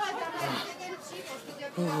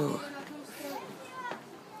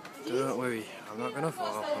 Don't worry, I'm not gonna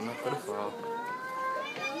fall, I'm not gonna fall.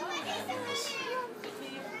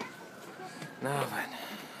 Now then,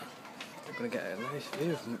 I'm gonna get a nice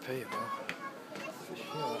view from up here, for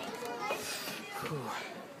sure.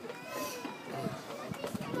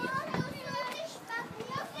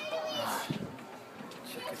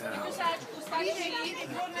 Check it out. It's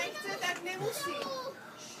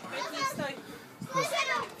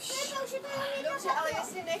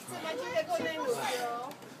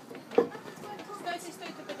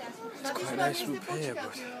quite nice up here,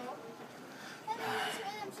 but I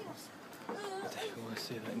definitely want to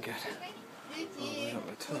see if I can get all the way up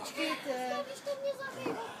the top.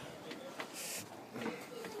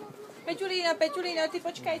 Peťulíno, ty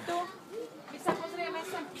počkaj tu. My sa pozrieme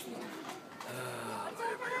sem.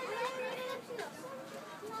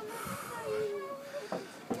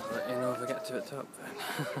 Let you know if I get to the top then.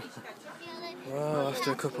 Well,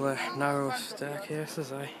 after a couple of narrow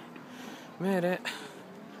staircases, I made it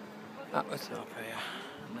at the top here.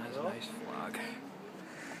 And there's a nice flag.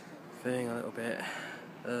 Feeling a little bit,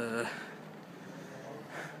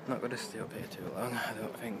 not going to stay up here too long, I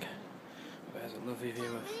don't think. There's a lovely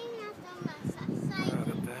view of Prague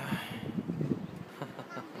up there.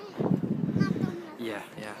 Yeah,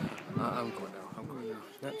 I'm going now,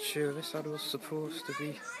 Not sure if this ad was supposed to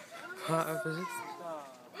be part of it.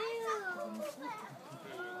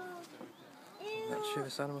 Not sure if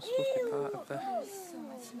this animal was supposed to be part of the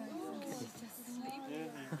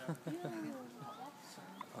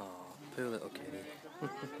oh, poor little kitty.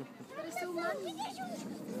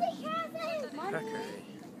 Crackery.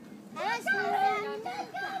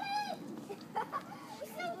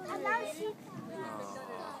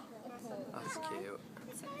 Oh, that's cute.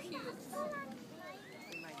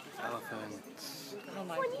 Elephants.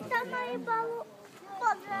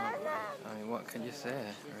 I mean, what can you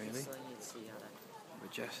say, really?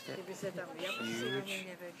 Majestic, huge,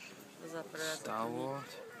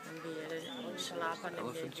 stalwart,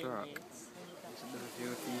 elephant rock. There's another view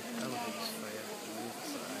of the elephants for you on the other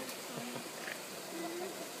side.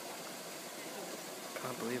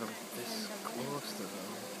 Can't believe I'm this close to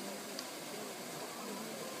them.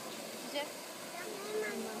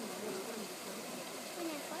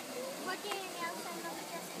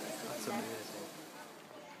 That's amazing.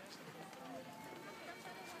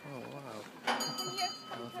 Oh wow.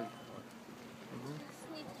 Elephant rock.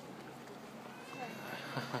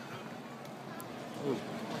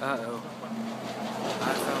 Uh-oh.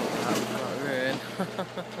 I felt that got rain.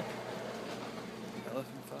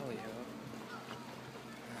 Elephant Valley,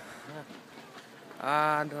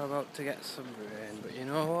 I'm about to get some rain, but you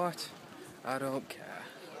know what? I don't care.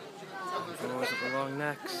 Those with the long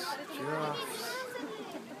necks, giraffes.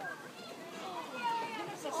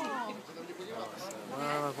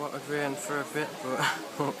 Well, I've wanted rain for a bit, but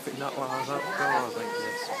hopefully not while I was outdoors like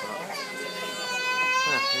this.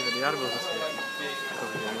 But even the animals are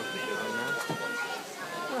covered in now.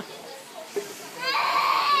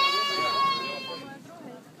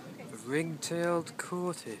 Ring-tailed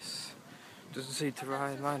tortoise. Doesn't seem to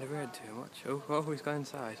mind the red too much. Oh, he's gone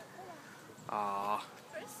inside. Ah.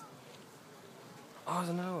 Oh, there's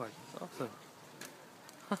another one. Awesome.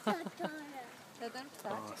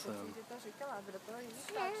 Awesome.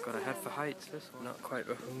 Got a head for heights, this one. Not quite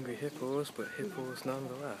the hungry hippos, but hippos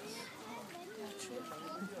nonetheless.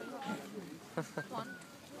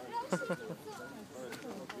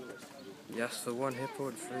 Yes, for one hippo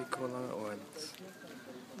and 3 come along at once.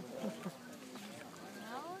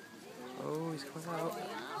 Oh, he's coming out.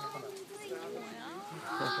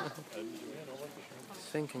 He's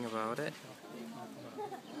thinking about it.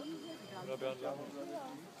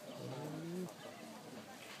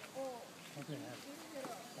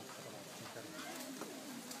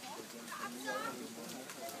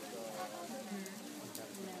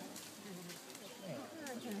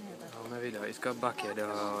 Oh, maybe not. He's gone back here.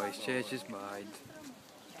 Oh, he's changed his mind.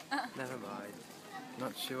 Never mind.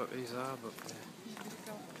 Not sure what these are, but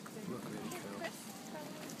look really cool.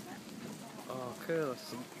 Oh, cool. There's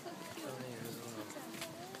some down here as well.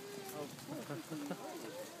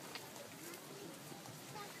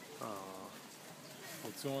 Oh.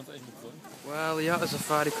 Well, the otters have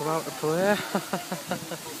finally come out to play.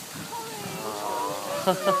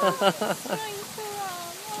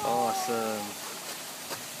 Awesome.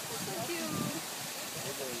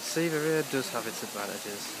 See, the rain does have its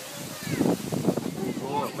advantages.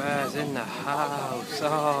 Oh, bear's in the house.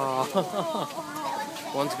 Oh.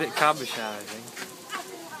 One's a bit camera shy, I think.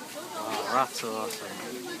 Oh, that's awesome.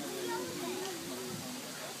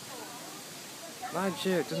 Mind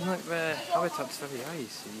you, it doesn't look their habitat's very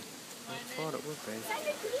icy. I thought it would be.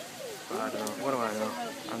 But I don't know. What do I know?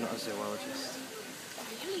 I'm not a zoologist.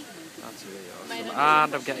 That's really awesome.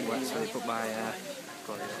 And I'm getting wet, so I put my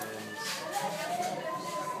body lens.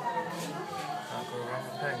 I'll go around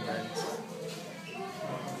the penguins.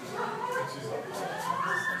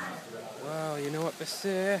 Wow, you know what they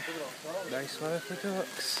say? Nice weather for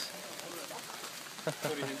ducks.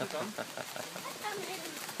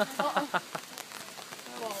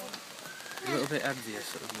 A little bit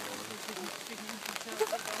envious at the moment.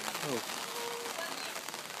 Oh.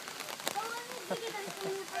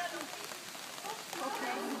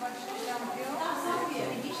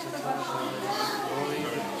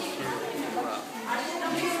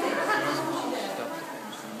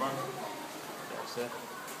 That's it.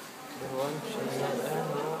 The one, she's not there,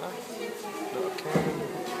 not okay.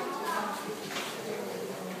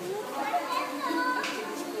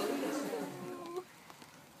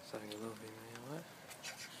 Having a lovely meal, eh?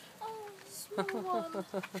 Oh, small one.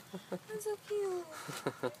 That's so cute.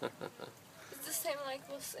 It's the same like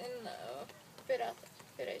was in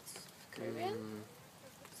Pirates Caribbean.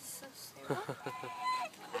 It's so similar.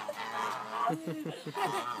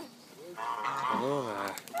 Hello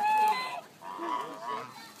there.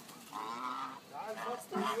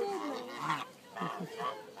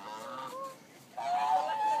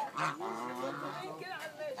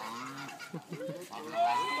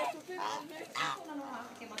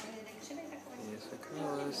 Yes, of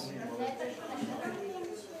course.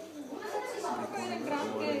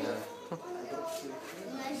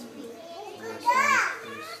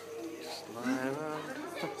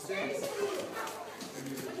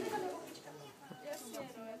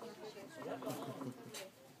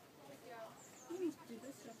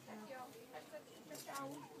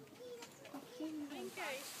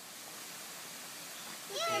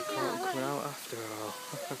 Coming out after all.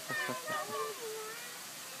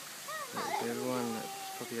 There's one that's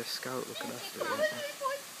probably a scout looking after it.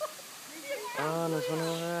 Oh, there's one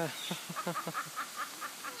over there.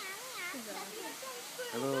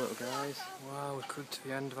 Hello little guys. Wow, we've come to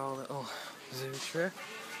the end of our little zoo trip.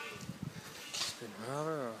 It's been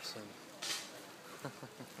rather awesome.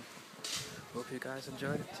 Hope you guys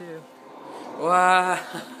enjoyed it too. Wow,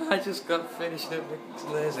 I just got finished a mixed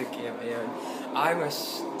laser game here. I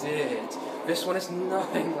must state, this one is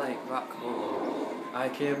nothing like back home. I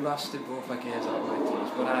came last in both my games out of my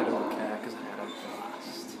teams, but I don't care because I had a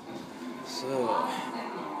blast. So,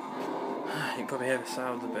 you can probably hear the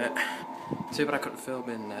sound a bit. Too bad I couldn't film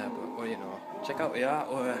in there, but well, you know, check out the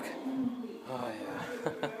artwork. Oh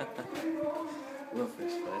yeah. Love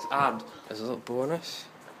this place. And as a little bonus,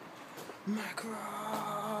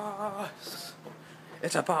 Macross!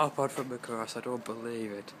 It's a battle pod from Macross, I don't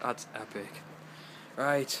believe it. That's epic.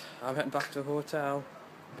 Right, I'm heading back to the hotel.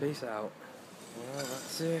 Peace out. Well,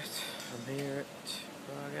 that's it. I'm here at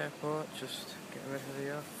Prague Airport, just getting ready for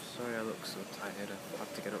the off. Sorry I look so tired, I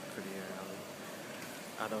had to get up pretty early.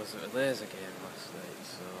 And I was at a laser game last night,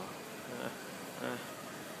 so...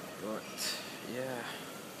 but, yeah.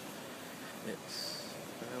 It's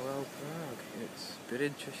farewell Prague. It's a bit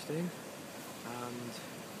interesting. And,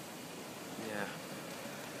 yeah.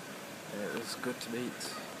 It was good to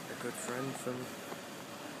meet a good friend from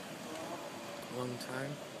a long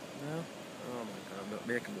time now. Oh my god, I'm not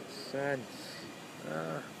making no sense.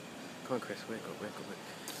 Come on Chris, wake up.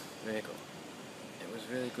 Wake up. It was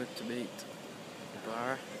really good to meet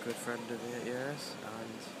Bar, a good friend of 8 years,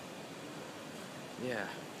 and yeah,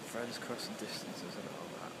 friends crossing distances and all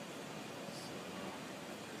that. So,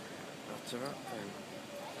 that's a wrap then.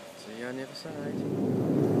 See you on the other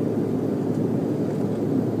side.